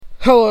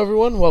Hello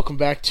everyone, welcome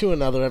back to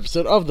another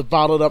episode of the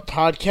Bottled Up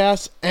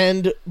Podcast,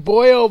 and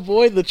boy oh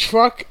boy, the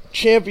Truck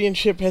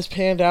Championship has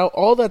panned out.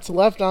 All that's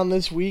left on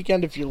this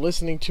weekend, if you're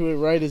listening to it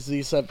right, as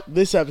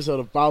this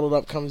episode of Bottled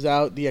Up comes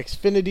out, the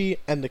Xfinity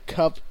and the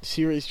Cup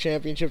Series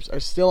Championships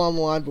are still on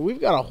the line, but we've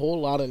got a whole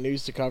lot of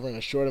news to cover in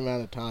a short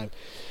amount of time.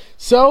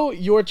 So,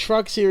 your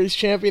Truck Series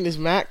champion is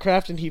Matt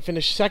Crafton. He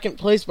finished second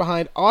place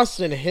behind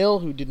Austin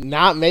Hill, who did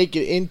not make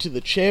it into the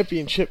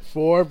championship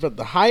four, but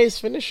the highest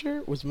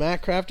finisher was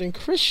Matt Crafton.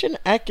 Christian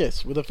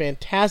Eckes with a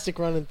fantastic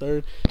run in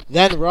third.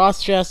 Then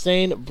Ross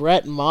Chastain,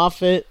 Brett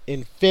Moffitt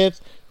in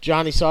fifth,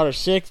 Johnny Sauter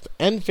sixth,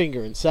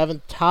 Enfinger in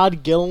seventh,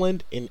 Todd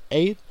Gilliland in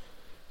eighth.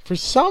 For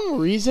some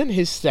reason,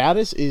 his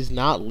status is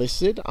not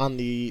listed on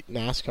the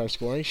NASCAR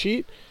scoring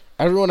sheet.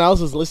 Everyone else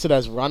is listed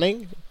as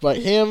running, but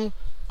him,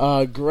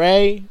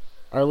 Gray,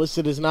 are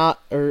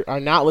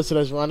not listed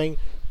as running,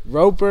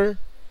 Roper,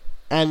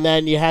 and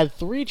then you had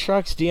three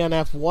trucks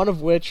DNF, one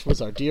of which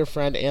was our dear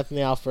friend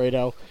Anthony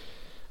Alfredo.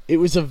 It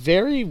was a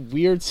very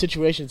weird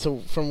situation.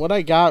 So from what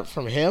I got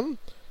from him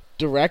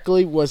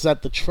directly was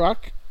that the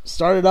truck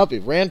started up,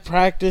 it ran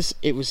practice,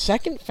 it was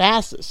second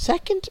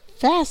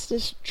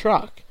fastest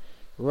truck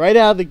right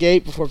out of the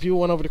gate before people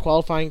went over to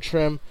qualifying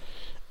trim,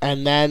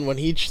 and then when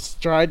he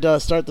tried to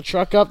start the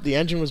truck up, the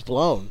engine was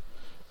blown.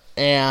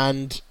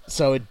 And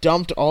so it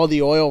dumped all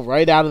the oil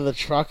right out of the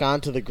truck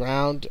onto the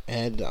ground,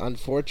 and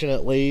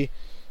unfortunately,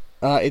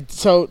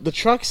 so the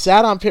truck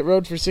sat on pit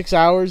road for 6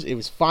 hours. It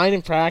was fine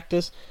in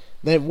practice.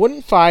 Then it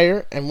wouldn't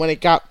fire, and when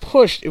it got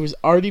pushed, it was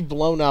already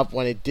blown up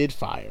when it did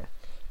fire,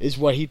 is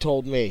what he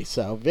told me.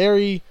 So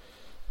very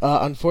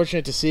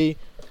unfortunate to see.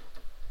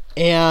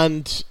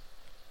 And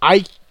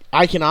I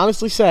can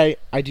honestly say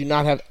I do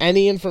not have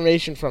any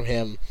information from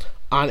him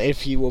on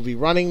if he will be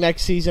running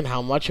next season,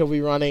 how much he'll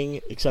be running,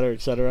 etc.,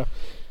 etc.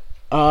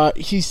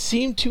 He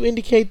seemed to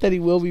indicate that he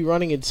will be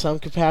running in some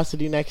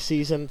capacity next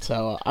season,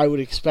 so I would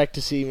expect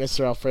to see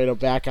Mr. Alfredo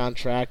back on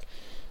track.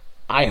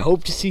 I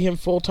hope to see him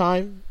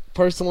full-time.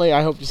 Personally,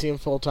 I hope to see him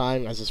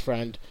full-time as his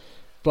friend.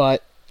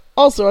 But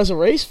also, as a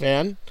race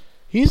fan,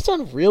 he's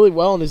done really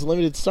well in his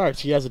limited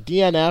starts. He has a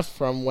DNF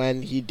from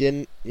when he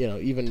didn't,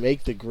 even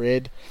make the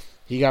grid.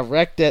 He got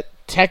wrecked at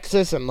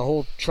Texas, and the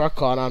whole truck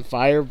caught on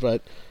fire,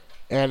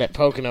 and at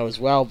Pocono as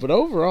well. But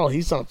overall,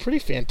 he's done a pretty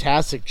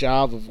fantastic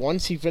job of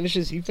once he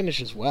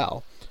finishes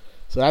well.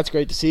 So that's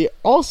great to see.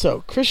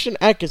 Also, Christian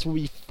Eckes will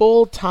be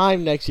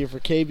full-time next year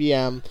for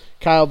KBM,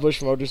 Kyle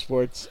Busch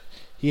Motorsports.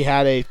 He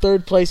had a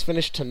third-place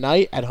finish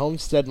tonight at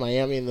Homestead,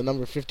 Miami, in the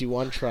number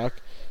 51 truck,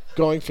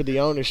 going for the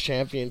Owners'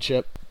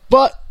 Championship.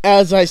 But,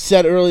 as I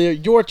said earlier,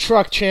 your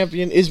truck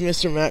champion is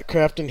Mr. Matt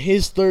Crafton.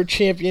 His third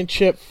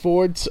championship,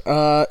 Ford's,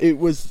 I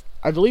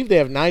believe they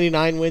have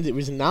 99 wins. It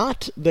was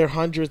not their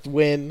 100th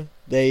win.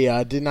 They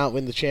did not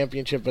win the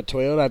championship at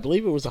Toyota. I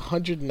believe it was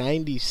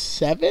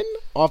 197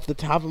 off the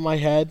top of my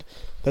head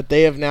that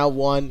they have now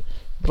won.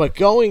 But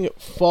going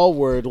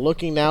forward,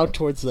 looking now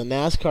towards the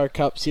NASCAR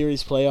Cup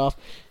Series playoff,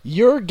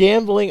 your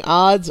gambling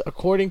odds,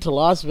 according to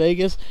Las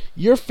Vegas,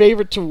 your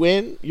favorites to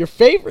win,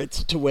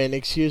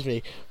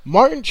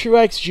 Martin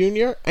Truex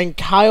Jr. and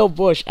Kyle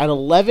Busch at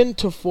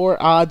 11-4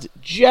 odds.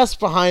 Just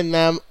behind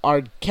them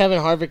are Kevin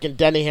Harvick and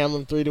Denny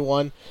Hamlin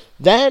 3-1.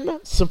 Then,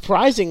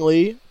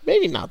 surprisingly,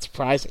 maybe not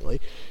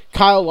surprisingly,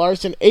 Kyle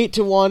Larson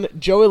 8-1,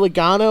 Joey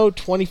Logano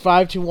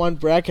 25-1,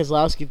 Brad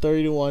Keselowski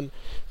 30-1.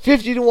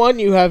 50-1,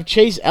 you have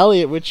Chase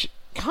Elliott, which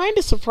kind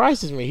of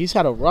surprises me. He's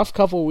had a rough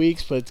couple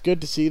weeks, but it's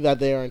good to see that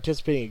they are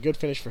anticipating a good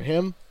finish for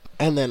him.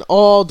 And then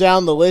all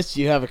down the list,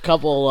 you have a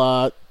couple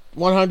 100-1,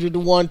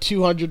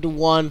 200-1,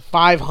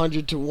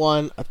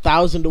 500-1,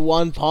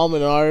 1,000-1, Paul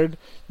Menard,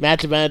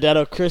 Matt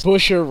DiBenedetto, Chris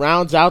Buescher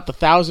rounds out the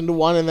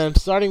 1,000-1, and then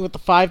starting with the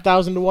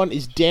 5,000-1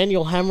 is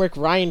Daniel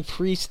Hemrick, Ryan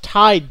Preece,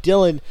 Ty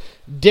Dillon,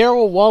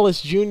 Darrell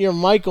Wallace Jr.,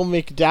 Michael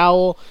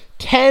McDowell,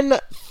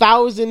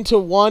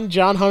 10,000-1,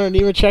 John Hunter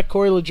Nemechek,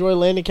 Corey LaJoie,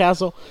 Landon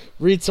Castle,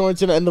 Reed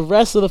Sorensen, and the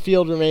rest of the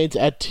field remains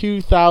at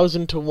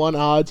 2,000-1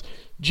 odds.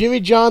 Jimmy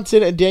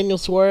Johnson and Daniel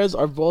Suarez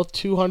are both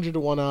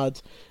 200-1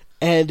 odds,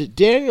 and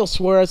Daniel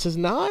Suarez has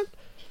not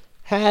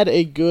had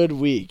a good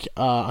week,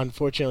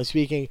 unfortunately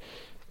speaking.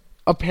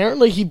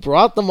 Apparently, he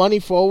brought the money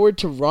forward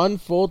to run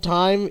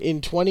full-time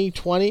in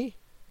 2020,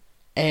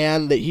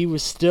 and that he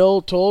was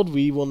still told,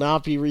 we will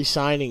not be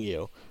re-signing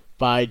you,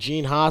 by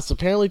Gene Haas.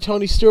 Apparently,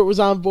 Tony Stewart was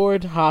on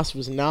board. Haas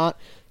was not.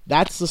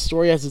 That's the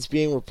story as it's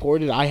being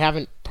reported. I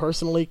haven't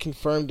personally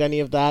confirmed any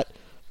of that,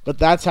 but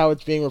that's how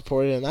it's being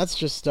reported, and that's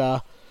just,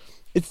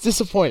 it's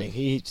disappointing.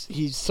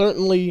 He's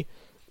certainly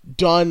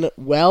done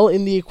well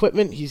in the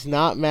equipment. He's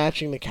not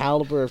matching the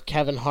caliber of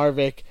Kevin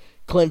Harvick,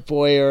 Clint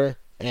Bowyer,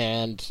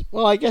 and,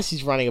 well, I guess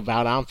he's running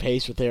about on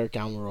pace with Eric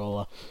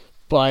Almirola.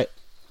 But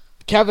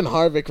Kevin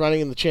Harvick running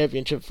in the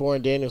championship four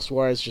and Daniel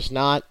Suarez just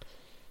not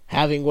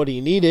having what he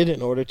needed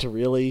in order to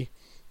really,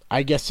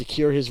 I guess,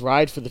 secure his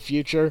ride for the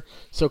future.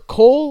 So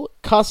Cole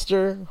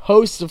Custer,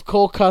 host of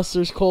Cole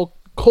Custer's Cole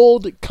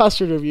cold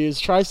Custer reviews.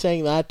 Try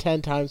saying that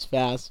 10 times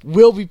fast.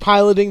 Will be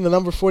piloting the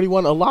number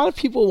 41. A lot of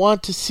people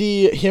want to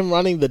see him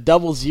running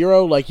the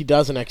 00 like he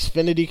does in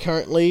Xfinity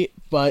currently,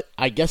 but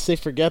I guess they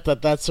forget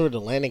that that's sort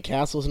of Landon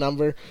Castle's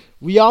number.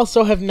 We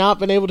also have not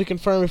been able to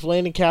confirm if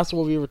Landon Castle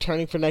will be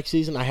returning for next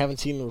season. I haven't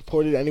seen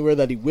reported anywhere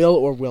that he will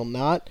or will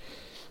not.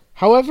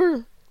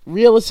 However,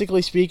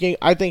 realistically speaking,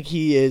 I think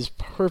he is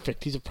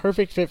perfect. He's a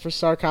perfect fit for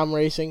Starcom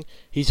Racing.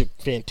 He's a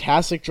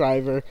fantastic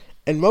driver.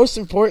 And most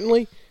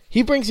importantly,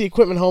 he brings the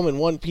equipment home in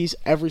one piece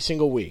every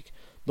single week.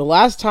 The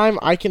last time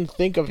I can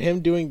think of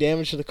him doing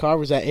damage to the car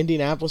was at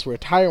Indianapolis, where a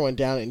tire went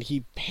down and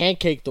he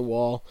pancaked the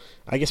wall.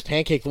 I guess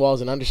pancake the wall is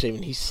an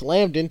understatement. He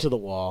slammed into the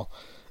wall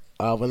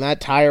when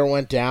that tire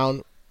went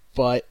down.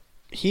 But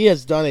he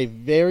has done a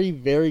very,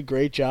 very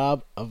great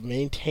job of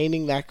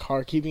maintaining that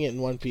car, keeping it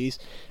in one piece.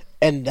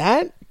 And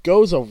that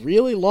goes a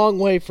really long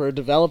way for a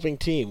developing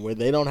team where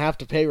they don't have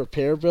to pay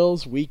repair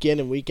bills week in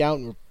and week out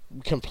and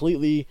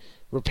completely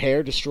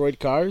repair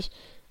destroyed cars.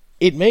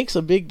 It makes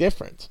a big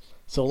difference.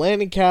 So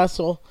Landon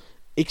Castle,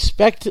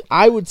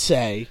 I would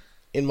say,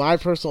 in my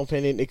personal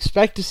opinion,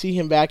 expect to see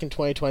him back in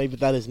 2020, but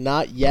that has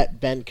not yet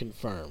been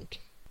confirmed.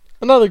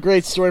 Another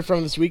great story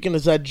from this weekend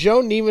is that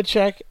Joe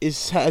Nemechek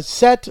has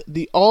set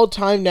the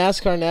all-time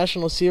NASCAR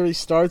National Series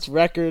starts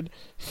record.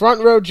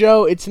 Front row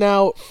Joe, it's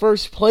now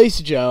first place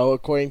Joe,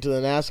 according to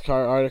the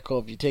NASCAR article,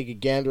 if you take a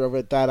gander over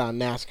at that on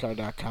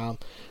NASCAR.com.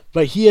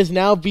 But he has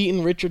now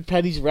beaten Richard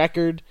Petty's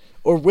record,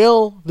 or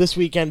will this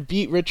weekend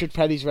beat Richard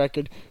Petty's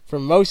record for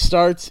most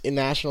starts in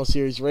National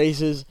Series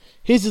races.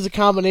 His is a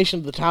combination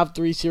of the top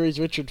 3 series.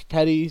 Richard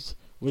Petty's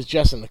was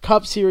just in the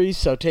Cup Series,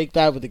 so take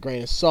that with a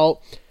grain of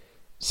salt.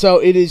 So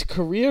it is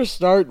career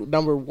start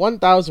number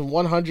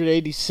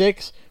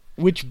 1,186,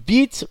 which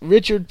beats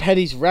Richard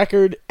Petty's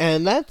record,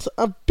 and that's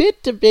a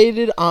bit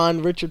debated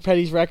on Richard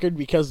Petty's record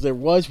because there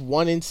was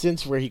one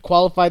instance where he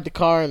qualified the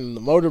car and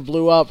the motor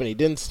blew up and he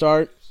didn't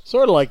start,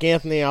 sort of like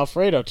Anthony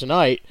Alfredo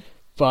tonight.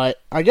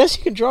 But I guess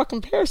you can draw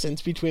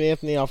comparisons between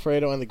Anthony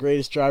Alfredo and the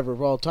greatest driver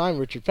of all time,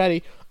 Richard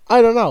Petty.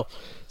 I don't know.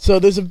 So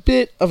there's a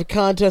bit of a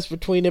contest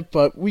between it,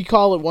 but we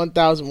call it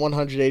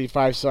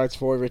 1,185 starts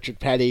for Richard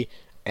Petty.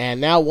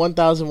 And now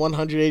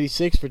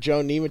 1,186 for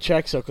Joe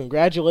Nemechek, so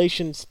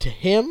congratulations to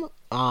him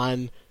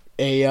on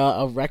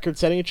a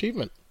record-setting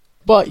achievement.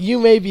 But you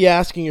may be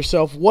asking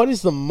yourself, what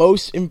is the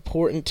most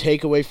important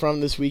takeaway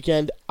from this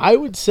weekend? I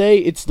would say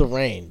it's the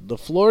rain. The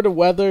Florida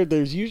weather,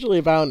 there's usually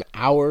about an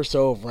hour or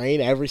so of rain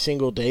every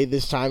single day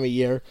this time of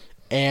year,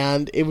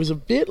 and it was a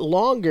bit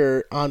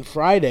longer on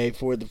Friday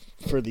for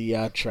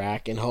the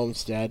track in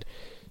Homestead.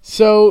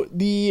 So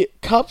the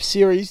Cup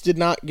Series did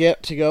not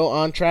get to go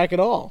on track at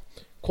all.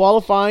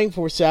 Qualifying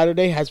for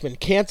Saturday has been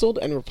canceled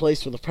and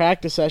replaced with a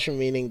practice session,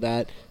 meaning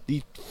that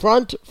the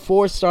front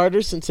 4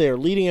 starters, since they are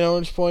leading in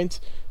owners points,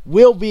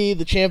 will be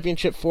the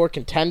Championship 4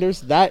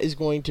 contenders. That is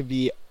going to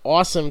be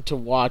awesome to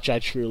watch, I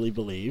truly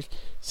believe.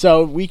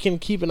 So we can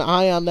keep an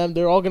eye on them.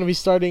 They're all going to be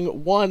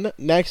starting 1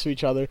 next to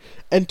each other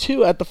and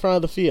 2 at the front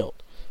of the field.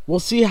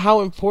 We'll see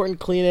how important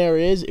clean air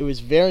is. It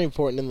was very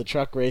important in the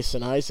truck race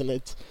tonight, and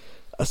it's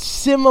a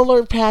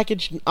similar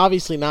package,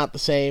 obviously not the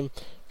same,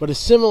 but a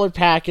similar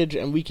package,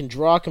 and we can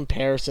draw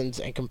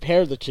comparisons and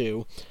compare the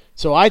two.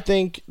 So I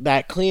think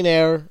that clean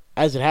air,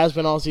 as it has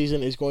been all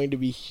season, is going to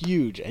be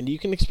huge, and you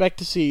can expect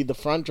to see the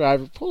front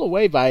driver pull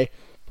away by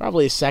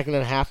probably a second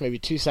and a half, maybe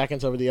 2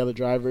 seconds over the other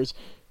drivers,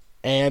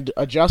 and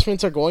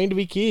adjustments are going to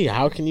be key.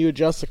 How can you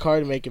adjust the car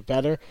to make it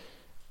better?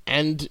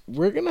 And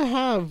we're going to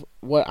have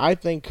what I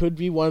think could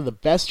be one of the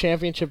best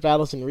championship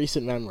battles in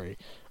recent memory.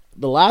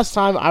 The last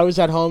time I was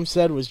at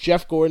Homestead was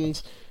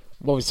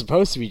was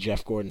supposed to be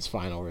Jeff Gordon's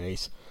final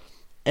race.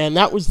 And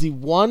that was the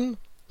one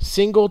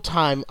single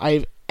time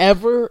I've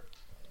ever,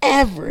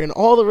 in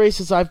all the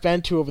races I've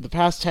been to over the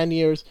past 10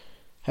 years,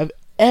 have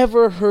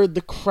ever heard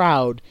the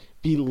crowd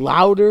be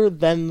louder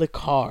than the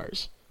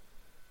cars.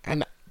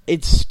 And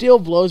it still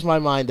blows my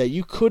mind that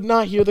you could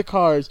not hear the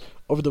cars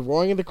over the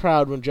roaring of the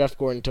crowd when Jeff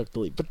Gordon took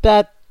the lead. But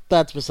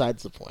that's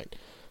besides the point.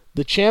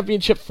 The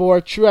Championship 4,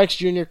 Truex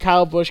Jr.,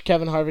 Kyle Busch,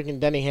 Kevin Harvick, and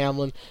Denny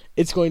Hamlin.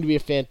 It's going to be a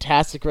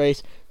fantastic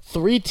race.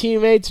 3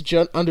 teammates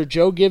under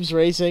Joe Gibbs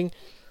Racing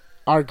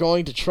are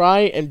going to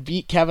try and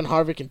beat Kevin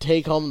Harvick and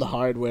take home the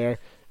hardware.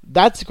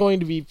 That's going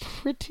to be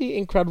pretty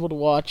incredible to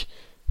watch.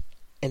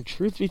 And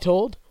truth be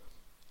told,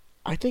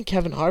 I think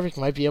Kevin Harvick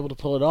might be able to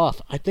pull it off.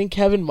 I think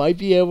Kevin might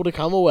be able to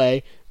come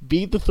away,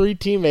 beat the 3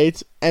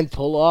 teammates, and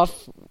pull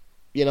off,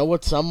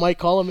 what some might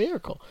call a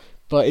miracle.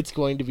 But it's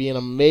going to be an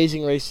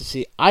amazing race to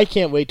see. I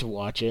can't wait to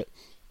watch it.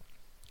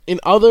 In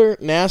other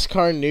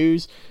NASCAR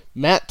news,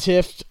 Matt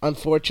Tifft,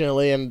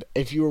 unfortunately, and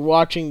if you were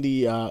watching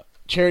the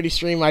charity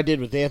stream I did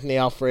with Anthony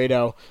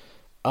Alfredo,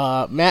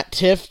 Matt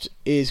Tifft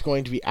is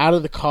going to be out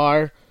of the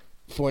car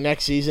for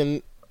next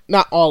season.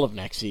 Not all of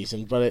next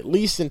season, but at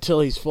least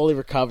until he's fully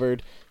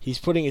recovered. He's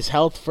putting his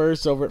health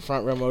first over at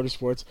Front Row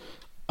Motorsports.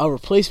 A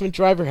replacement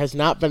driver has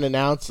not been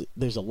announced.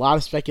 There's a lot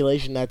of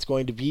speculation that's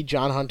going to be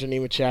John Hunter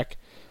Nemechek.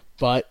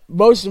 But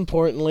most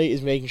importantly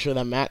is making sure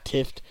that Matt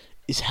Tifft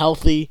is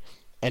healthy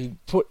and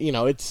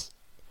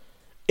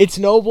it's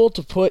noble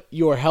to put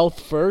your health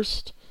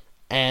first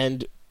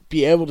and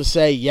be able to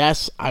say,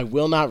 yes, I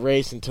will not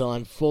race until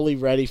I'm fully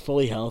ready,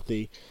 fully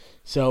healthy.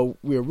 So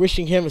we're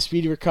wishing him a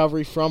speedy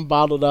recovery from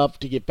Bottled Up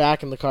to get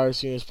back in the car as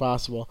soon as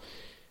possible.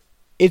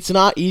 It's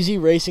not easy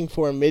racing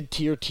for a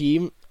mid-tier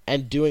team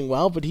and doing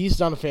well, but he's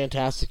done a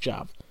fantastic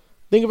job.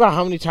 Think about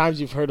how many times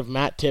you've heard of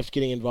Matt Tifft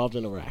getting involved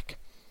in a wreck.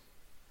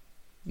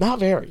 Not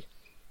very.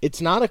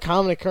 It's not a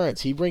common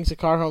occurrence. He brings the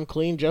car home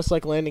clean, just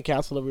like Landon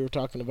Castle that we were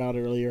talking about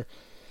earlier.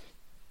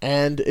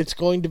 And it's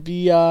going to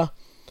be,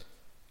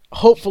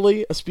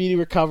 hopefully, a speedy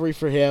recovery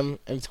for him,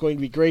 and it's going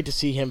to be great to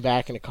see him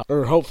back in a car,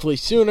 or hopefully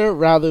sooner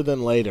rather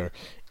than later.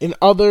 In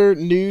other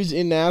news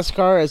in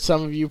NASCAR, as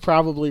some of you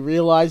probably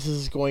realize, this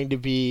is going to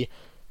be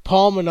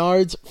Paul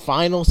Menard's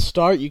final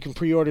start. You can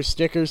pre-order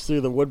stickers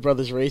through the Wood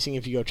Brothers Racing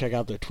if you go check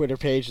out their Twitter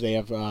page. They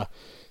have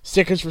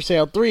stickers for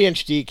sale,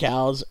 3-inch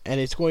decals,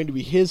 and it's going to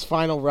be his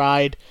final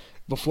ride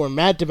before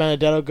Matt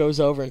DiBenedetto goes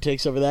over and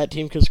takes over that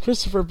team, because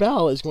Christopher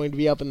Bell is going to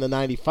be up in the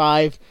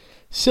 95.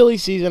 Silly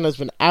season has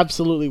been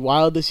absolutely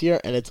wild this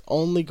year, and it's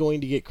only going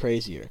to get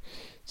crazier.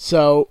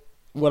 So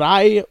what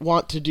I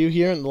want to do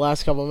here in the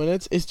last couple of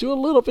minutes is do a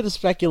little bit of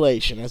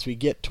speculation as we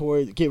get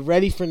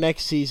ready for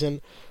next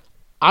season.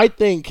 I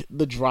think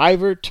the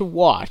driver to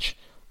watch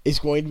is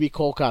going to be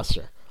Cole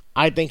Custer.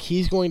 I think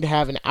he's going to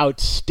have an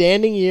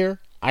outstanding year.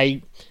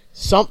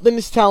 Something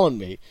is telling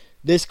me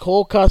this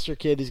Cole Custer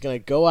kid is going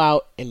to go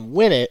out and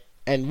win it,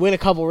 and win a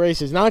couple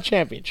races, not a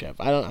championship.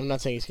 I'm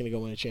not saying he's going to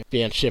go win a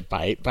championship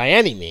by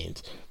any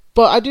means,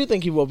 but I do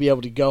think he will be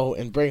able to go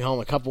and bring home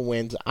a couple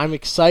wins. I'm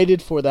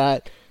excited for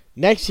that.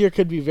 Next year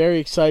could be very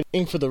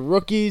exciting for the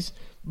rookies,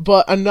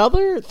 but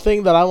another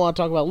thing that I want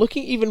to talk about,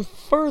 looking even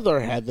further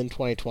ahead than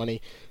 2020,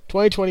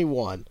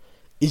 2021,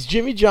 is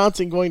Jimmy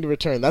Johnson going to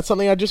return? That's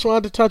something I just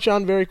wanted to touch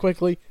on very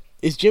quickly.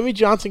 Is Jimmy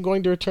Johnson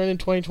going to return in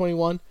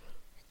 2021?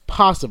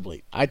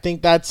 Possibly. I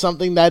think that's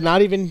something that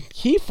not even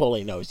he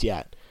fully knows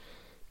yet.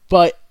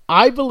 But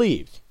I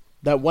believe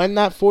that when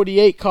that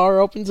 48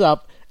 car opens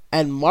up,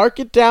 and mark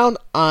it down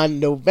on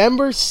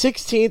November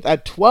 16th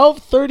at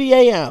 12:30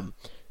 a.m.,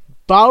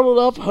 Bottled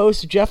Up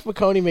host Jeff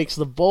McConey makes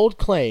the bold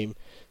claim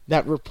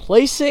that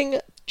replacing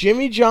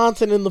Jimmy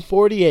Johnson in the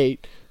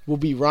 48 will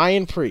be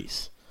Ryan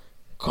Preece.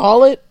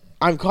 Call it.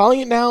 I'm calling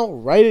it now.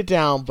 Write it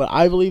down. But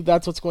I believe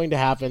that's what's going to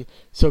happen.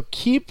 So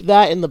keep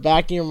that in the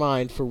back of your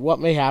mind for what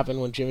may happen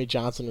when Jimmy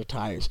Johnson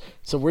retires.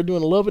 So we're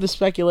doing a little bit of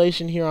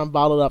speculation here on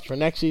Bottled Up for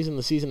next season,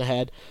 the season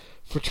ahead.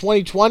 For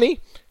 2020,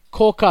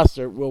 Cole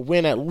Custer will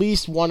win at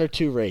least 1 or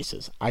 2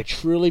 races. I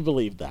truly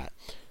believe that.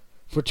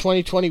 For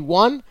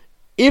 2021,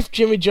 if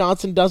Jimmy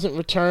Johnson doesn't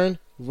return,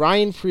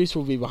 Ryan Preece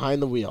will be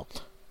behind the wheel.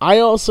 I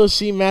also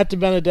see Matt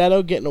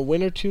DiBenedetto getting a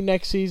win or 2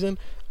 next season.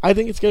 I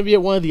think it's going to be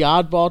at one of the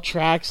oddball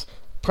tracks,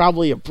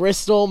 probably a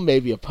Bristol,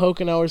 maybe a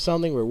Pocono or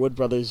something, where Wood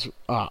Brothers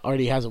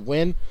already has a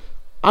win.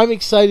 I'm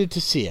excited to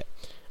see it.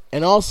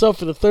 And also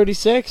for the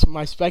 36,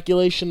 my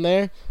speculation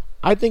there,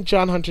 I think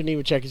John Hunter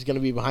Nemechek is going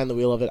to be behind the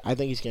wheel of it. I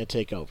think he's going to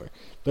take over.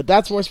 But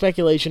that's more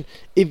speculation.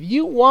 If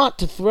you want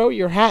to throw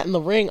your hat in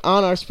the ring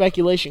on our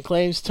speculation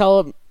claims,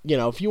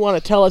 if you want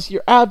to tell us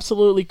you're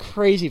absolutely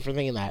crazy for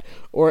thinking that,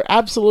 or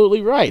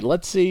absolutely right,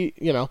 let's see,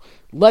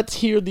 let's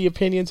hear the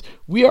opinions.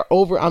 We are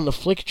over on the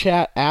Flick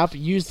Chat app.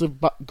 Use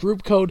the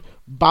group code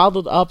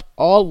Bottled Up,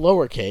 all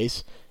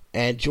lowercase,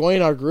 and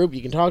join our group.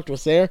 You can talk to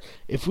us there.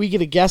 If we get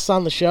a guest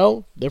on the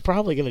show, they're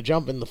probably going to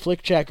jump in the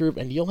Flick Chat group,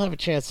 and you'll have a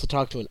chance to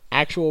talk to an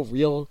actual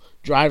real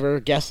driver,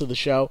 guest of the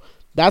show.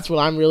 That's what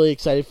I'm really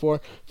excited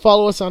for.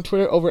 Follow us on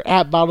Twitter over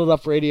at Bottled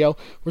Up Radio.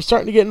 We're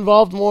starting to get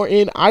involved more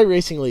in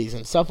iRacing leagues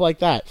and stuff like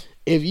that.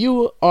 If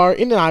you are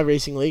in an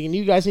iRacing league and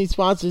you guys need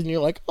sponsors and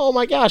you're like, oh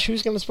my gosh,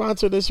 who's going to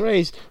sponsor this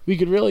race? We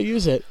could really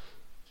use it.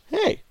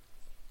 Hey,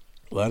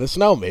 let us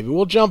know. Maybe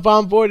we'll jump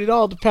on board. It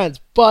all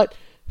depends. But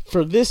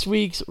for this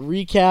week's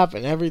recap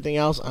and everything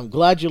else, I'm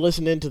glad you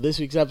listened in to this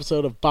week's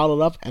episode of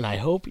Bottled Up, and I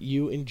hope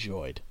you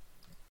enjoyed.